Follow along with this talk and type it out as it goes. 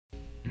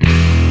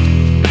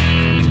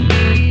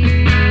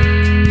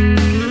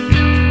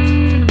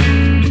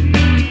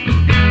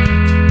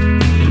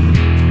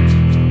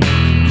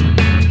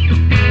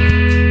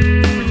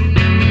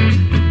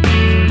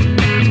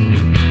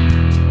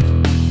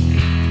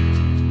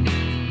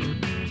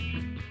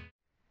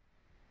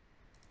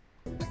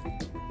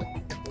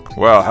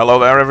Well, hello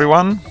there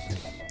everyone.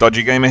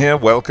 Dodgy Gamer here.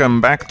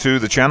 Welcome back to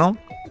the channel.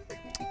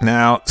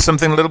 Now,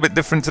 something a little bit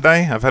different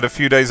today. I've had a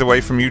few days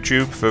away from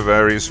YouTube for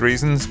various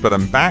reasons, but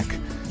I'm back,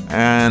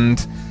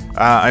 and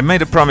I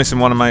made a promise in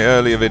one of my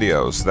earlier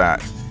videos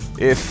that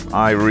if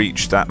I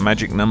reach that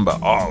magic number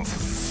of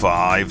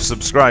 5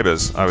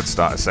 subscribers, I would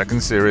start a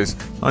second series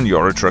on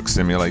Euro Truck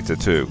Simulator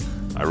 2.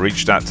 I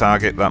reached that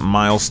target, that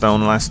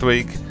milestone last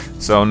week,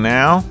 so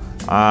now,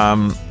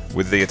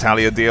 with the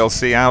Italia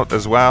DLC out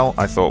as well,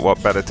 I thought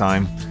what better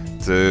time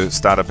to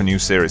start up a new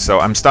series.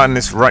 So I'm starting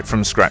this right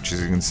from scratch, as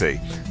you can see.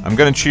 I'm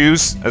going to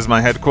choose as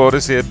my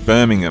headquarters here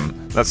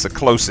Birmingham. That's the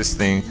closest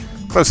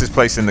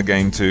place in the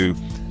game to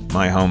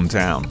my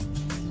hometown.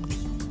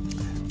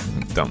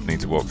 Don't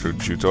need to walk through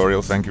the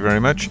tutorial, thank you very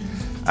much.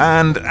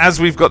 And as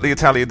we've got the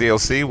Italia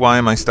DLC, why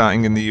am I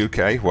starting in the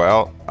UK?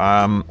 Well,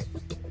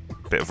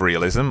 bit of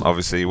realism.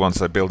 Obviously,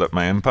 once I build up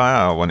my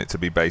empire, I want it to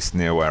be based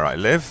near where I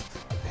live.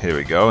 Here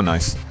we go,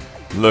 nice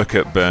look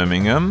at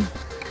Birmingham.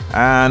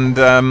 And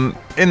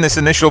in this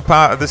initial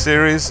part of the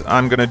series,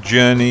 I'm going to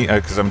journey,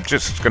 because I'm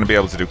just going to be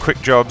able to do quick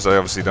jobs. I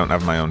obviously don't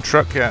have my own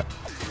truck yet,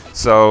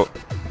 so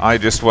I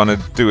just want to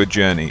do a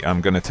journey.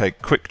 I'm going to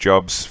take quick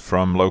jobs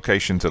from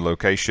location to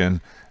location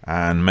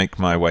and make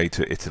my way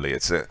to Italy.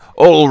 It's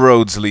all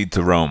roads lead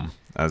to Rome,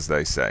 as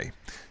they say.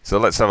 So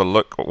let's have a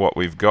look at what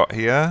we've got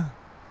here.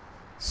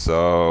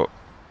 So,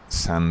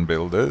 sand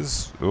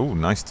builders. Ooh,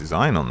 nice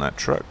design on that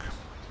truck.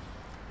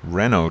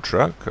 Renault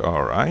truck,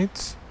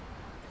 alright.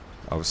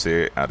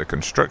 Obviously at a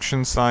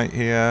construction site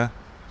here.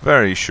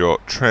 Very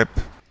short trip.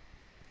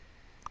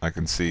 I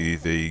can see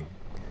the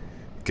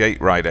gate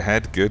right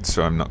ahead. Good,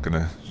 so I'm not going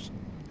to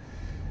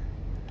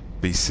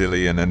be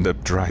silly and end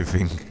up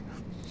driving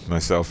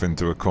myself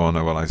into a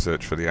corner while I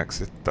search for the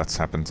exit. That's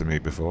happened to me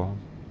before.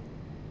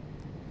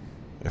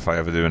 If I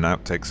ever do an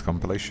outtakes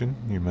compilation,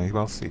 you may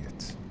well see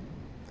it.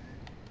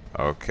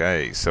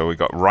 Okay, so we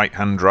got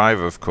right-hand drive,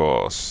 of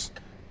course.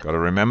 Got to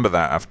remember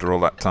that after all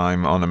that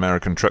time on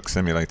American Truck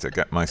Simulator.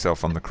 Get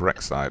myself on the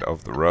correct side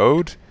of the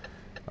road.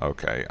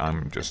 Okay,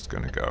 I'm just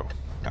going to go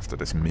after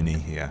this Mini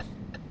here.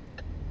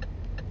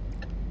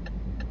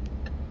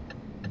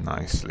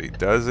 Nicely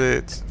does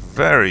it.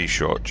 Very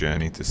short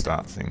journey to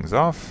start things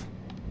off.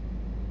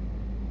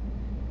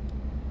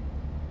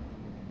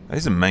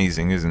 It's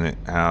amazing, isn't it,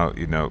 how,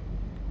 you know,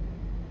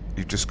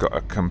 you've just got a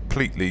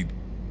completely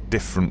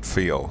different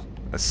feel.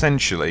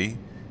 Essentially,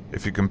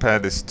 if you compare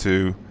this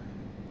to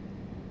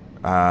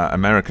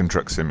American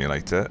Truck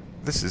Simulator,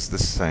 this is the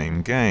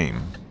same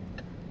game.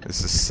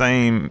 It's the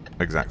same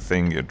exact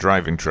thing. You're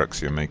driving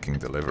trucks, you're making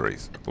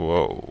deliveries.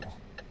 Whoa,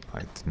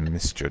 I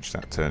misjudged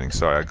that turning.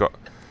 Sorry, I got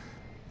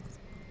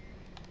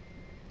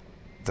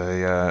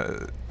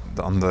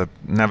on the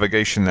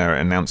navigation there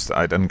it announced that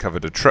I'd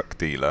uncovered a truck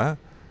dealer,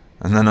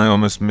 and then I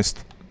almost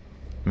missed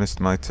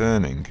my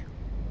turning.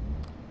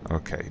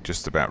 Okay,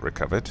 just about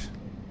recovered.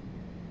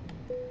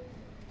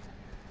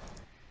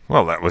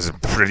 Well, that was a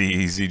pretty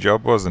easy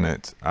job, wasn't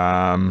it?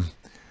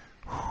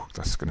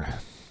 That's gonna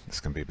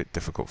be a bit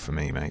difficult for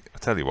me, mate. I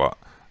tell you what,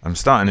 I'm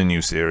starting a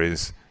new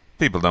series.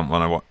 People don't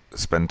want to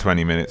spend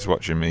 20 minutes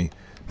watching me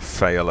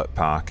fail at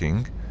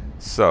parking.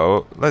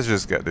 So let's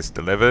just get this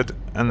delivered,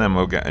 and then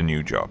we'll get a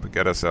new job.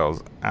 Get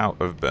ourselves out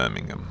of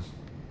Birmingham.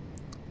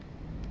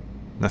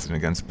 Nothing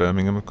against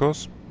Birmingham, of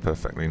course.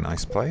 Perfectly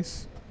nice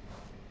place.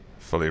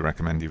 Fully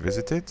recommend you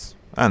visit it.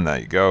 And there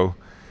you go.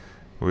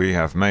 We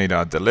have made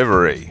our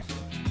delivery.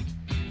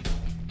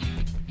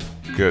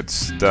 Good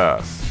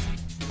stuff.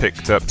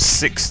 Picked up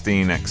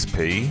 16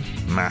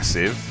 XP,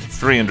 massive.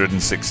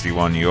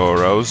 361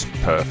 euros,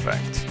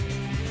 perfect.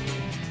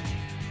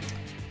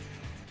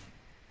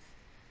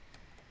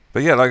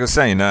 But yeah, like I was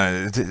saying,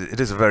 it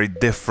is a very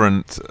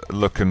different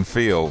look and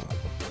feel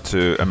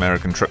to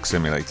American Truck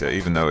Simulator,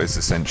 even though it's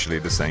essentially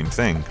the same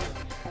thing,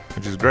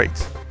 which is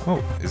great.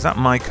 Oh, is that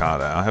my car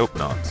there? I hope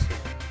not.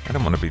 I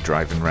don't want to be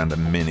driving around a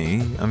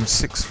Mini. I'm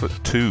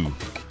 6'2".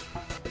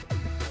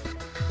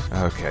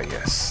 Okay,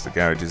 yes, the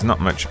garage is not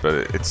much,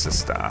 but it's a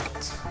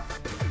start.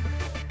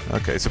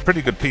 Okay, it's a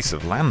pretty good piece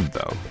of land,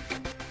 though.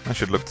 I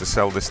should look to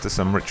sell this to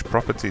some rich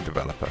property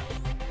developer.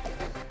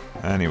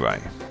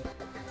 Anyway.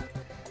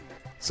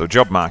 So,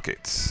 job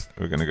markets.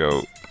 We're going to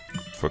go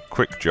for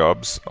quick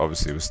jobs.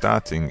 Obviously, we're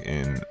starting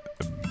in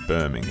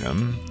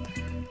Birmingham.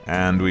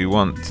 And we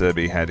want to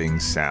be heading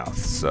south.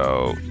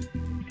 So,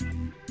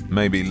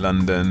 maybe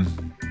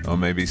London, or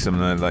maybe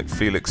somewhere like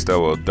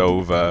Felixstowe or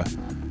Dover.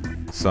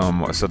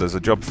 So there's a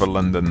job for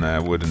London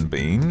there, wooden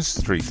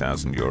beams,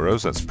 3,000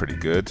 euros, that's pretty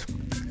good.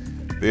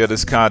 The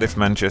others, Cardiff,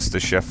 Manchester,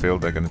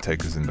 Sheffield, they're going to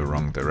take us in the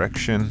wrong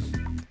direction.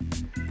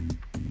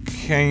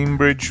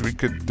 Cambridge we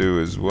could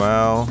do as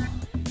well.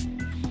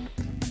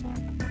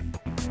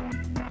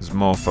 There's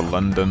more for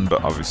London,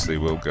 but obviously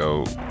we'll go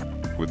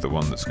with the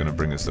one that's going to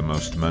bring us the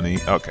most money.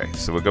 Okay,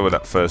 so we'll go with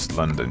that first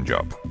London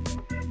job.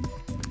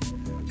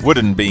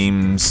 Wooden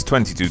beams,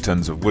 22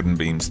 tons of wooden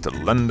beams to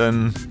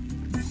London.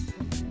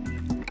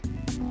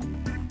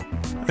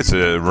 It's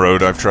a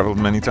road I've travelled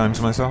many times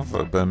myself,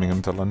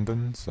 Birmingham to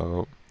London,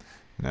 so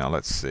Now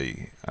let's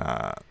see.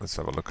 Let's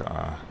have a look at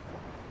our...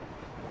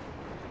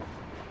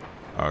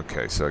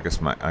 Okay, so I guess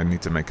I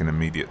need to make an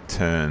immediate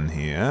turn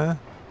here.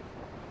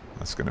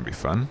 That's going to be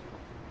fun.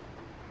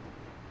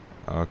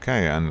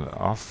 Okay, and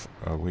off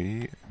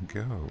we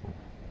go.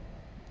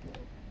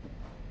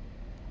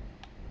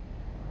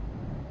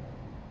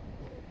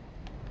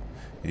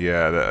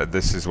 Yeah,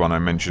 this is one I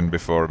mentioned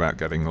before about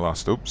getting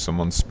lost. Oops,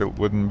 someone spilt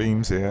wooden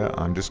beams here.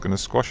 I'm just going to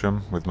squash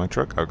them with my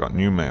truck. I've got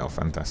new mail.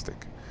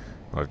 Fantastic.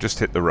 Well, I've just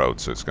hit the road,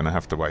 so it's going to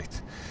have to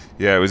wait.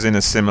 Yeah, it was in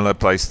a similar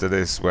place to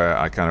this where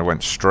I kind of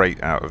went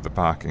straight out of the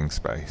parking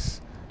space.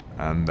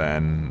 And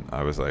then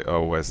I was like,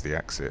 oh, where's the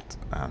exit?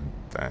 And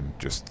then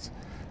just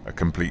a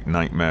complete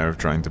nightmare of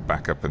trying to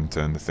back up and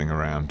turn the thing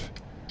around.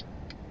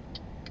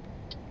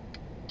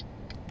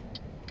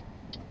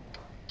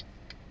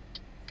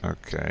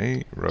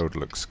 Okay, road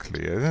looks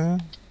clear.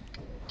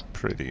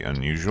 Pretty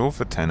unusual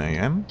for 10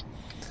 AM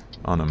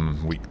on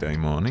a weekday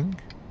morning.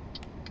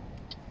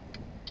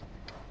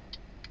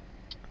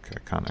 Okay,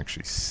 I can't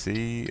actually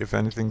see if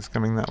anything's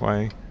coming that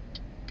way,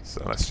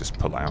 so let's just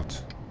pull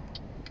out.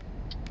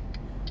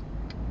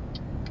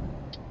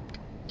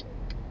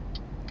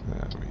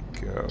 There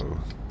we go.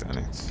 Done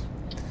it.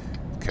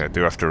 Okay, I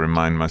do have to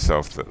remind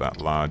myself that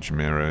that large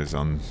mirror is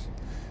on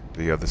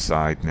the other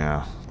side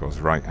now. Of course,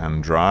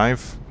 right-hand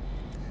drive.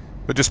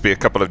 There'll just be a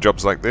couple of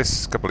jobs like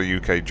this, a couple of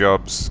UK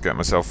jobs, get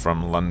myself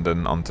from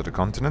London onto the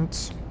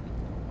continent.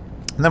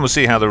 And then we'll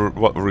see how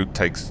what route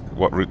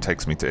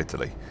takes me to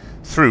Italy.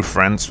 Through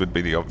France would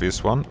be the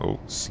obvious one. Oh,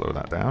 slow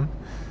that down.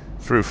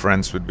 Through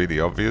France would be the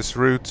obvious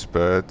route,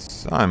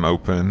 but I'm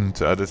open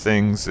to other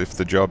things. If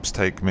the jobs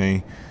take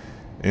me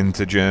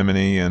into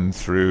Germany and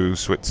through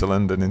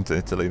Switzerland and into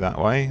Italy that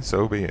way,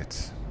 so be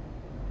it.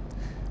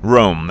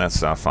 Rome,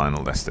 that's our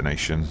final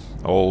destination.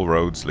 All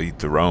roads lead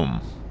to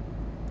Rome.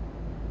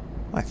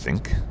 I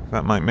think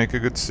that might make a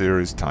good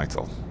series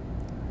title.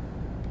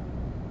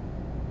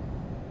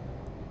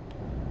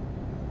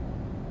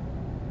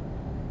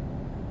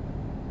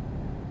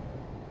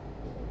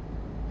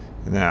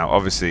 Now,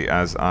 obviously,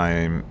 as I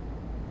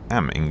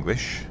am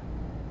English,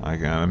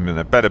 I'm in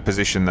a better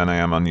position than I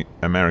am on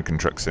American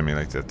Truck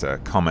Simulator to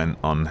comment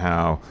on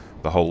how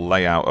the whole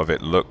layout of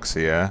it looks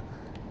here.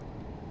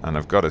 And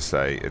I've got to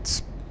say,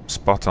 it's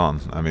spot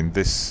on. I mean,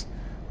 this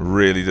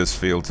really does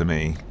feel to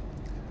me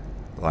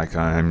like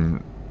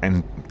I'm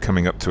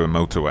coming up to a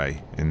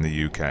motorway in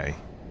the UK.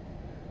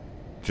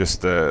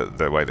 Just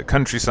the way the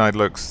countryside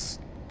looks.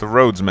 The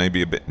roads may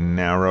be a bit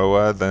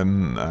narrower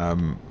than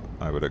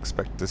I would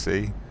expect to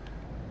see.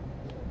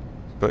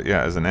 But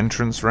yeah, as an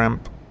entrance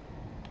ramp,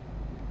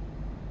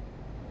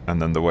 and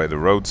then the way the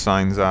road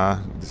signs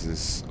are, this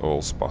is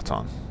all spot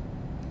on.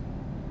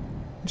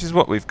 Which is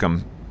what we've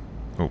come...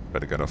 Oh,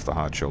 better get off the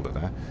hard shoulder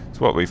there. It's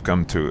what we've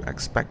come to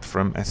expect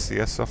from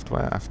SCS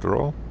software, after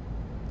all.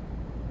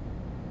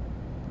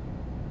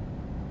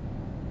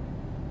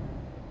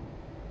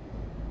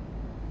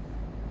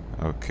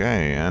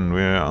 Okay, and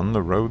we're on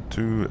the road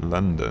to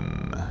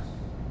London.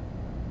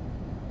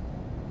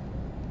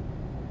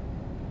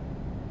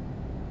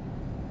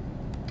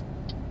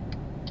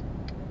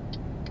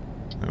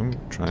 I'm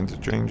trying to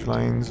change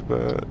lanes,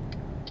 but...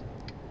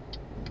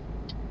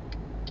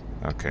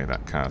 Okay,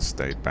 that car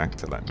stayed back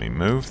to let me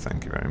move.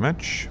 Thank you very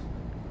much.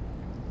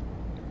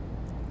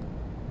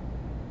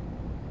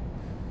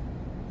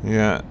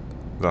 Yeah,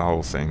 the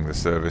whole thing, the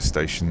service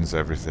stations,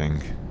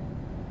 everything.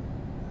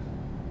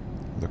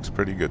 Looks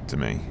pretty good to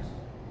me.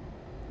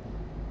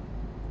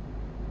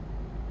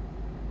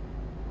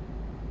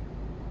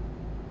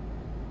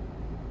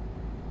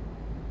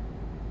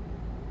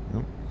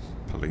 Oh,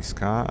 police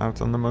car out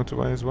on the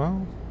motorway as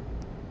well.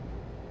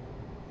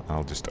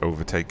 I'll just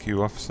overtake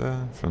you,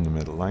 officer, from the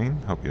middle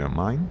lane. Hope you don't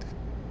mind.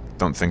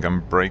 Don't think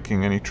I'm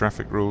breaking any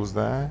traffic rules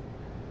there.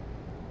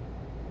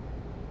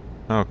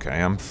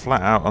 Okay, I'm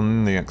flat out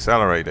on the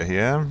accelerator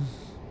here.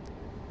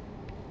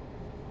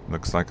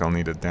 Looks like I'll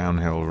need a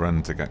downhill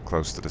run to get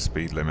close to the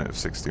speed limit of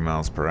 60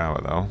 miles per hour,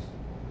 though.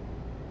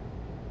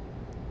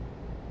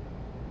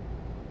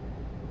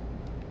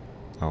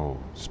 Oh,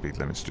 speed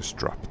limit's just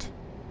dropped.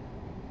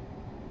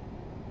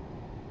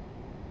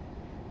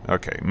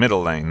 Okay,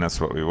 middle lane,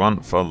 that's what we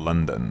want for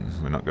London.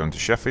 We're not going to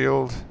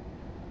Sheffield.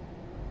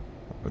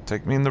 That would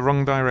take me in the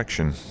wrong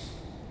direction.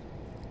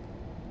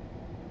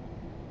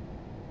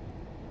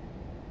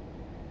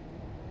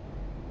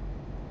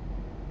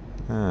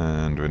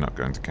 And we're not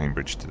going to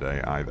Cambridge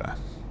today either.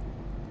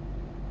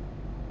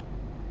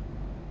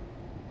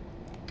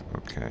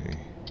 Okay.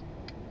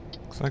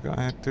 Looks like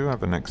I do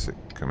have an exit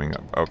coming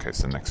up. Okay,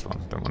 it's the next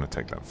one. Don't want to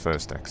take that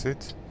first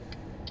exit.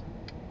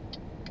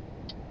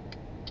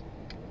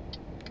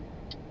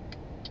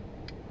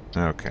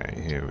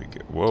 Okay, here we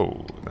go.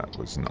 Whoa, that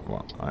was not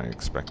what I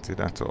expected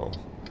at all.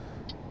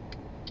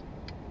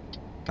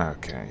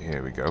 Okay,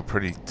 here we go.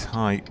 Pretty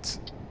tight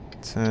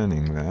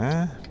turning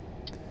there.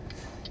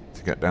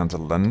 To get down to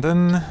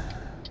London,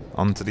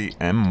 onto the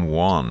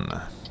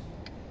M1.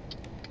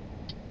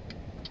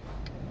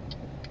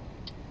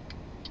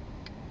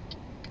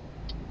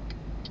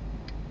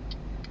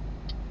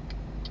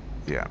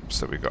 Yeah,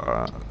 so we've got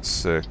a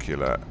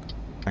circular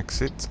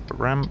exit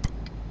ramp.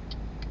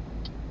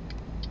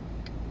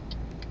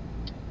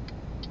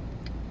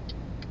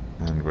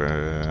 And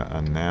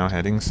we're now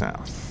heading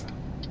south.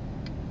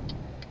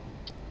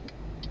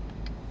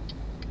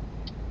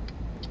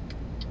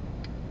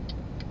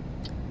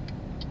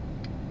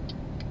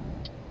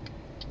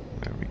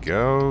 There we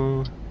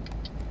go.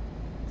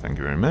 Thank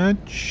you very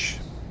much.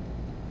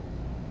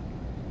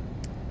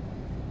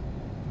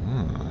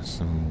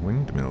 Some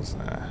windmills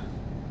there.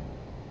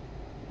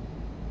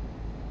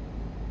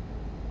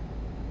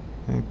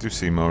 I do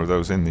see more of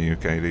those in the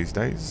UK these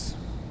days.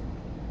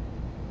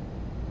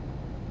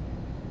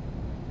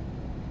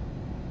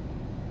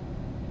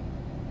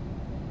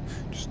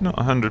 Just not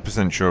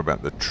 100% sure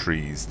about the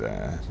trees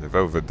there. They've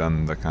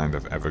overdone the kind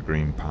of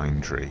evergreen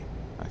pine tree,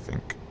 I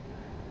think.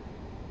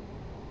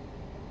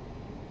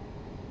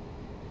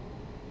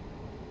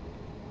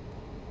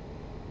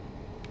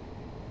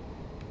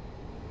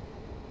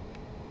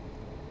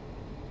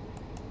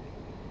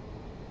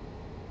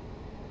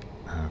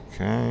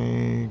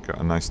 Okay, got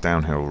a nice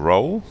downhill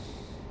roll.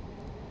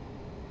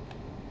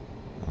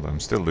 Although I'm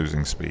still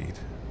losing speed.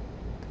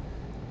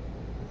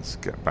 Let's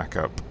get back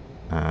up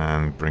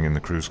and bring in the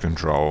cruise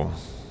control.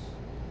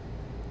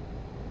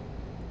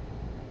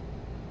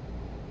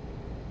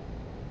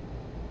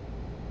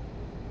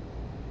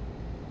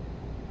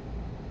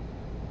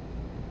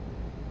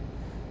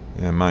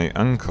 Yeah, my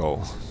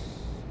uncle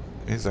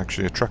is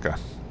actually a trucker.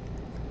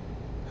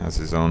 Has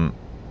his own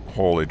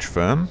haulage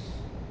firm.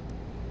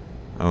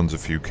 Owns a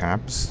few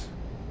cabs.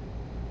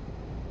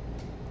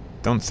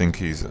 Don't think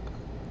he's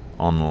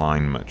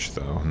online much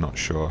though. I'm not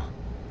sure.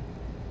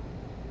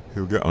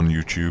 He'll get on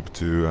YouTube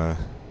to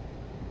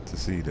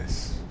see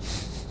this.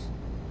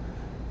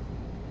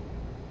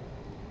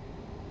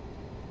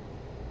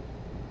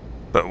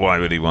 But why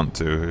would he want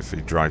to if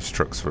he drives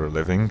trucks for a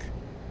living?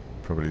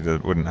 Probably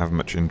wouldn't have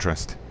much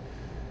interest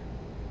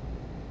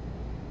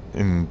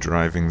in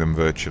driving them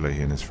virtually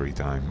in his free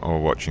time, or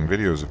watching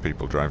videos of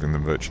people driving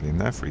them virtually in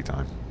their free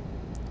time.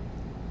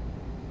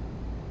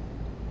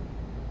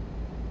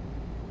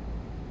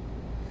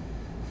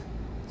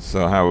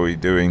 So how are we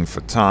doing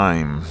for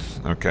time?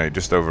 Okay,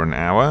 just over an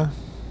hour.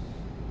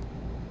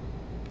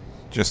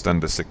 Just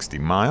under 60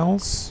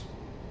 miles.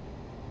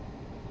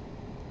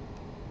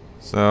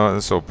 So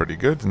that's all pretty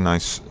good. A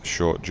nice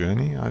short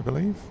journey, I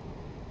believe.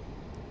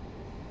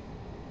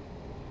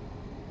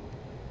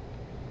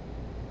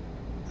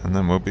 And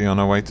then we'll be on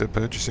our way to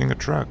purchasing a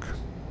truck.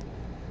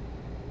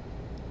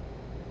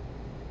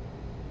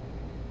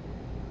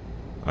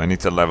 I need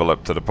to level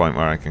up to the point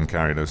where I can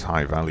carry those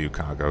high value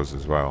cargoes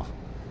as well,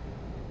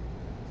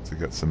 to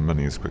get some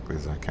money as quickly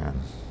as I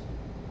can.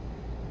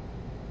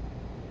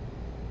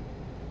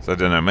 So I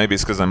don't know, maybe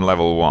it's because I'm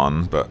level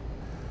 1, but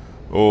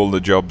all the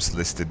jobs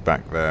listed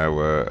back there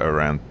were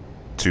around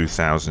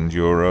 2,000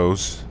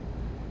 euros.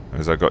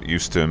 As I got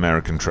used to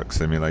American Truck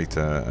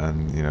Simulator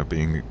and, you know,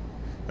 being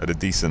at a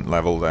decent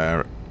level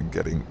there,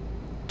 getting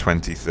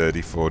 $20,000,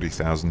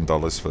 $30,000,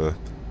 $40,000 for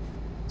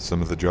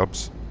some of the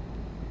jobs.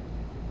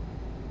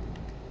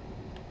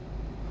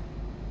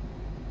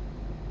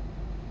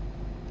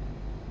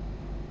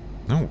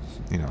 No,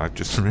 you know, I've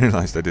just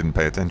realized I didn't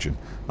pay attention.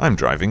 I'm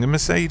driving a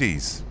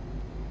Mercedes.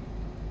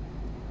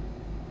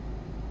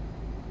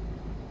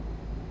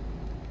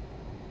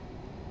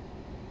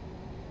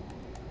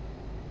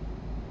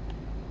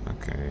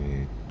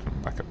 Okay,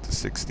 come back up to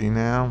 60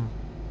 now.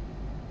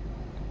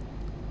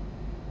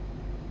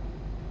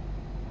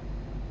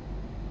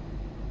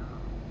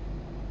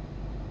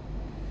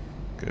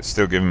 Okay, it's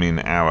still giving me an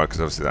hour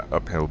because obviously that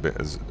uphill bit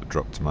has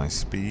dropped my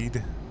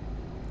speed.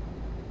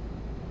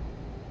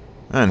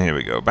 And here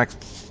we go, back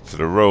to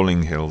the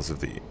rolling hills of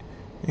the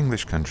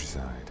English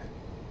countryside.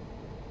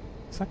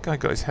 Has that guy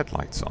got his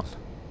headlights on?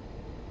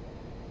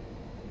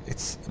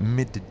 It's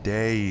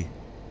midday.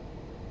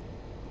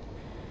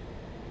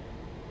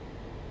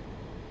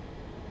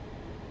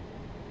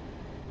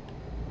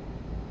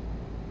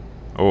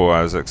 Oh,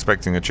 I was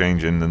expecting a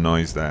change in the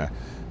noise there.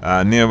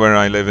 Near where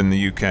I live in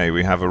the UK,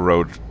 we have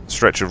a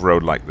stretch of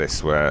road like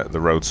this, where the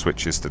road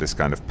switches to this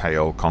kind of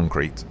pale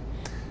concrete.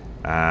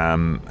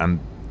 And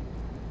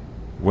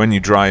when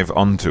you drive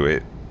onto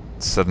it,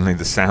 suddenly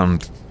the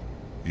sound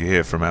you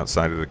hear from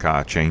outside of the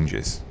car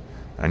changes.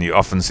 And you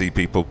often see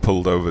people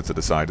pulled over to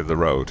the side of the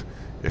road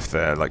if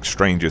they're like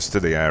strangers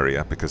to the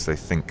area because they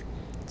think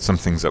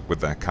something's up with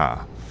their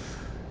car.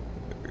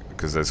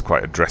 Because there's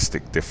quite a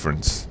drastic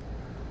difference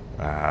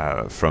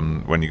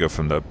from when you go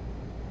from the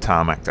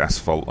tarmac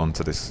asphalt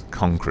onto this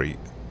concrete.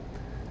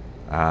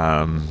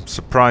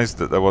 Surprised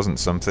that there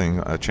wasn't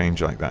a change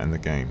like that in the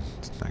game,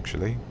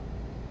 actually.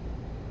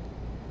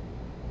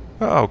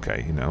 But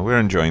okay, you know, we're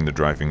enjoying the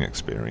driving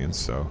experience,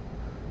 so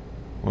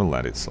we'll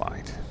let it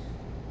slide.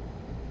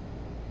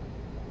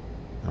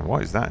 Now,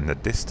 what is that in the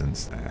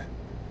distance there?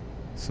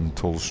 Some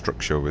tall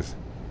structure with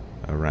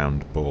a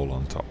round ball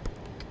on top.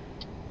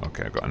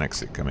 Okay, I've got an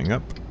exit coming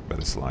up.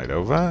 Better slide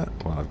over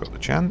while I've got the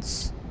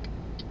chance.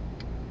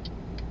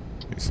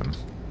 See some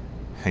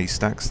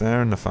haystacks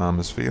there in the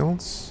farmer's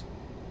fields.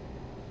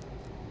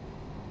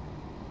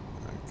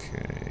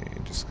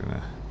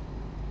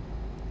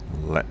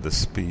 let the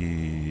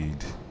speed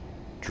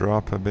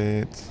drop a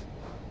bit.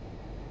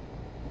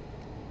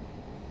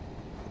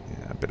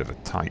 Yeah, a bit of a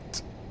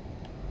tight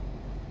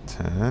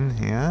turn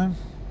here.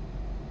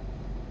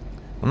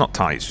 Well, not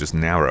tight, it's just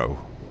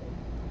narrow.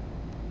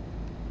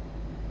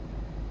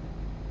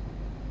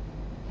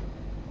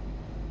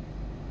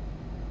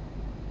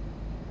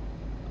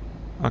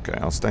 Okay,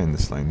 I'll stay in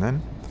this lane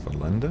then, for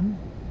London.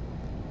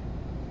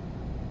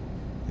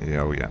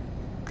 Yeah, oh yeah,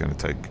 gonna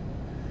take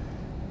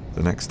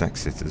the next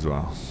exit as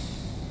well.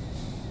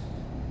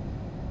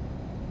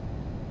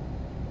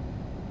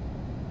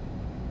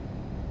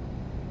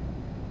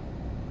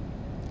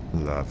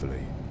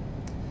 Lovely.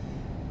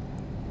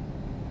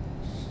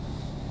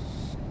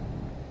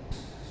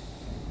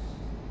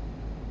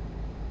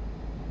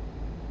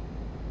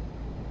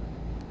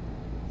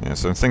 Yeah,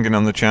 so I'm thinking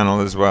on the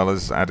channel as well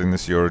as adding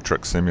this Euro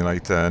Truck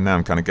Simulator. Now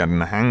I'm kind of getting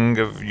the hang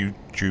of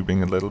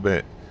YouTubing a little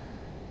bit.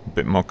 A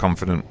bit more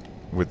confident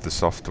with the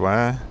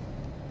software.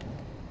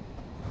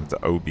 With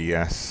the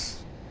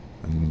OBS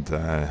and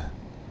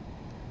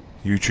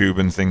YouTube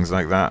and things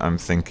like that. I'm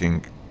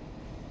thinking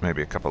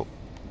maybe a couple...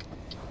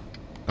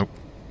 Oh,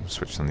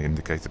 switched on the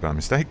indicator by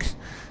mistake.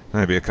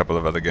 Maybe a couple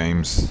of other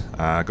games.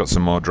 Got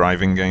some more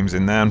driving games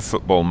in there, and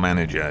Football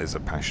Manager is a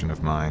passion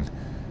of mine.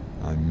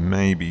 I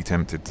may be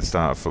tempted to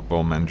start a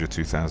Football Manager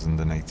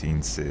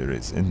 2018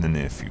 series in the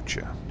near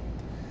future.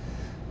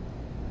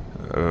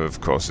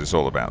 Of course, it's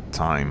all about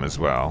time as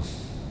well.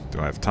 Do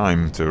I have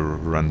time to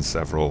run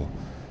several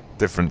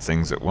different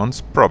things at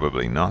once?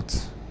 Probably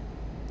not.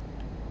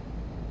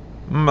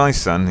 My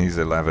son, he's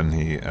 11,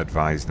 he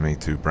advised me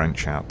to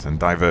branch out and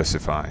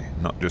diversify,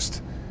 not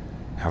just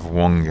have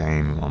one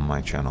game on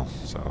my channel,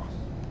 so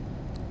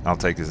I'll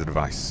take his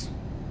advice.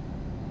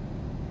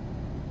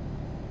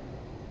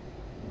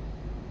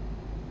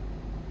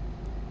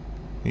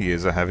 He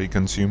is a heavy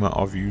consumer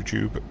of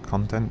YouTube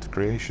content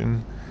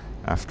creation,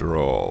 after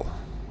all.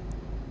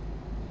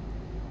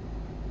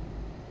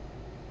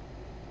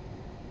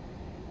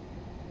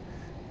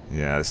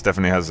 Yeah, this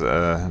definitely has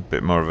a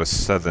bit more of a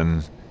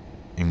southern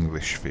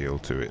English feel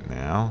to it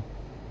now.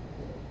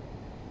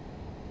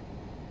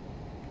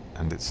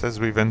 And it says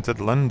we've entered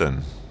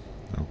London.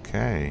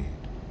 Okay.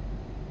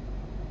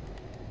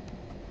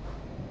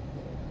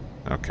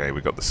 Okay,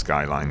 we got the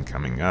skyline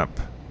coming up.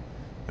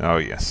 Oh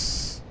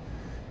yes.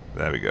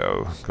 There we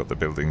go. Got the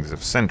buildings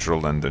of central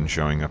London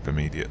showing up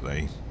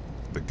immediately.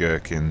 The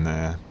gherkin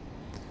there.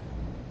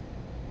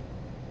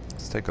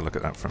 Let's take a look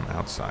at that from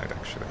outside,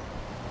 actually.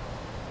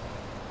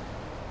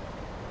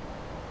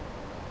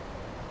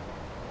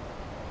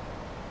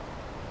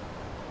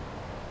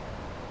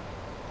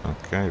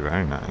 Okay,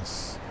 very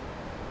nice.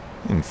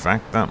 In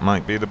fact, that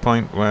might be the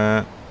point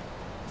where,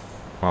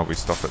 while we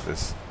stop at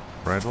this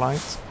red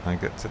light, I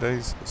get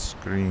today's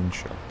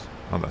screenshot.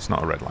 Oh, that's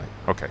not a red light.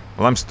 Okay.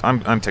 Well,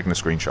 I'm taking a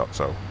screenshot,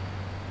 so.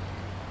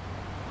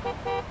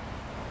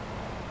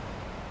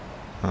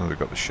 Oh, they've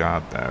got the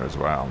shard there as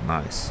well.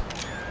 Nice.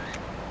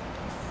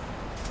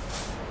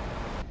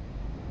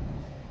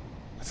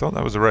 I thought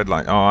that was a red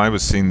light. Oh, I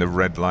was seeing the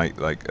red light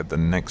like at the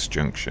next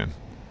junction.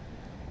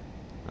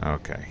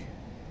 Okay.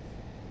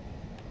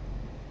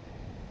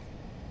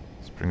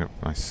 Let's bring up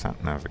my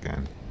sat nav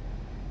again.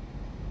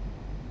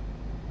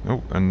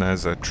 Oh, and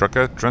there's a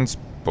trucker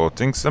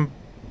transporting some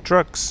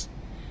trucks.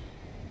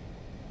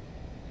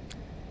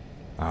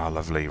 Ah,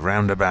 lovely.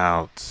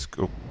 Roundabout.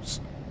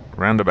 Oops.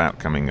 Roundabout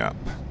coming up.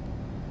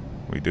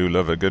 We do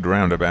love a good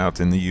roundabout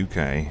in the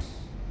UK.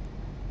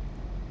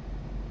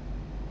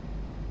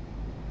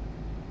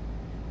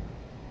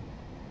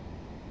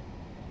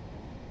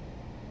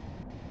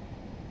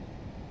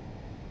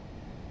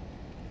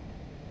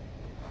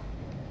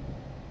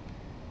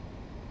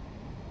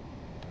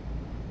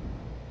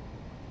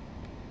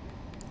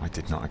 I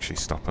did not actually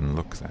stop and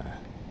look there.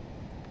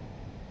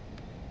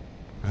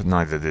 But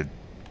neither did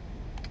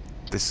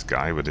this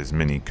guy with his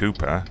Mini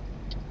Cooper.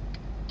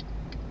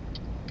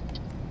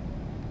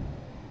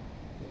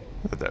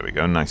 But there we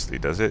go, nicely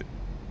does it.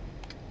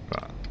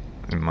 But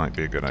it might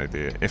be a good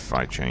idea if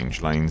I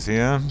change lanes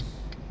here,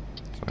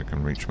 so I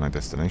can reach my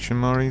destination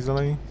more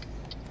easily.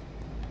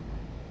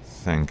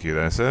 Thank you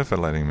there, sir, for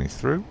letting me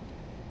through.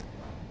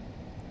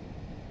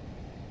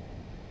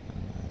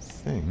 And I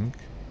think...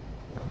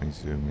 Let me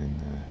zoom in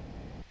there.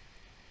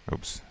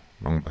 Oops,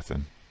 wrong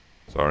button.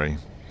 Sorry.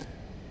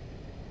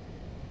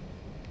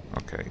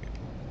 Okay.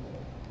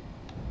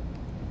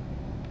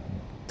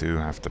 Do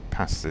have to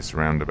pass this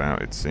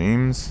roundabout, it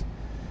seems.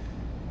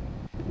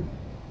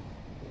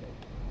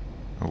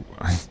 Oh,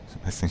 I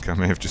think I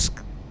may have just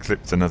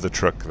clipped another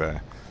truck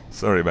there.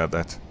 Sorry about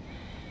that.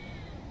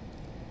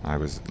 I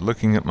was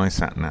looking at my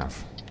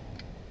sat-nav.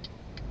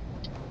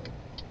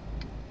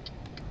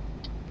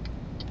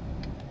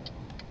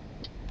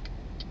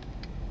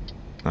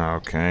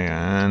 Okay,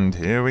 and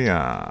here we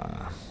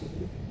are.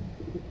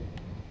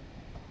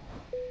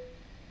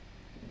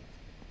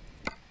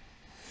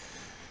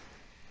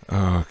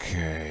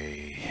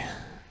 Okay.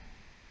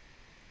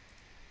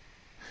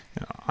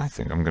 Yeah,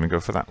 think I'm going to go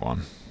for that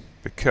one,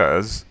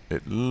 because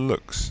it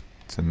looks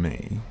to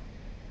me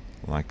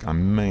like I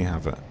may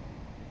have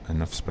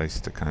enough space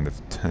to kind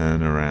of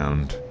turn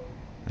around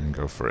and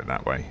go for it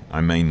that way.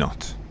 I may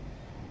not.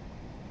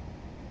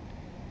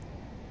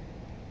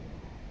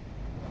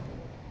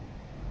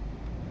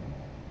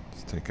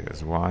 Let's take it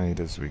as wide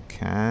as we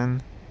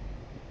can.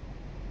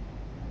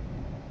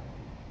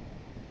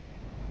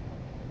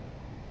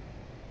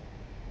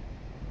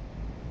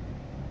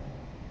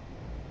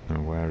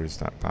 And where is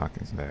that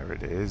parking? There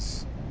it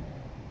is.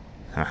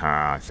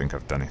 Haha, I think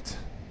I've done it.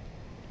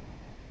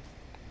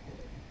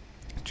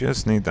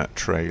 Just need that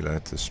trailer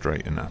to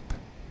straighten up.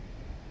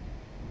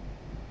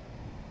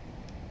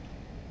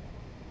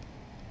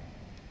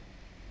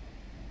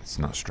 It's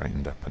not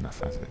straightened up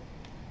enough, has it?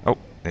 Oh,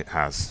 it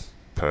has.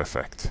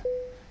 Perfect.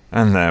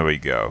 And there we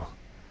go.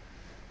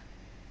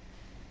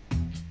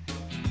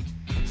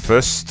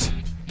 First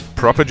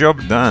proper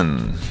job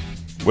done.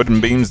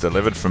 Wooden beams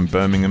delivered from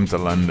Birmingham to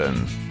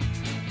London.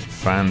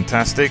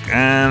 Fantastic,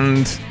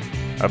 and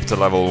up to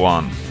level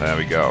 1. There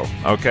we go.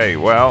 Okay,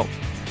 well,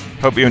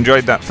 hope you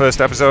enjoyed that first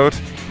episode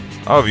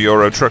of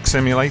Euro Truck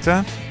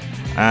Simulator.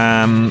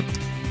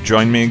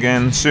 Join me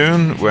again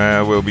soon,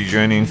 where we'll be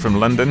journeying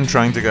from London,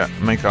 trying to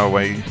make our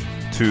way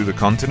to the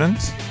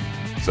continent.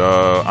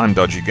 So, I'm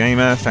Dodgy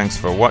Gamer. Thanks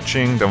for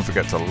watching. Don't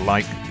forget to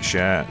like,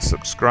 share,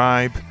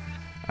 subscribe,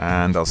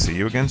 and I'll see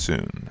you again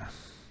soon.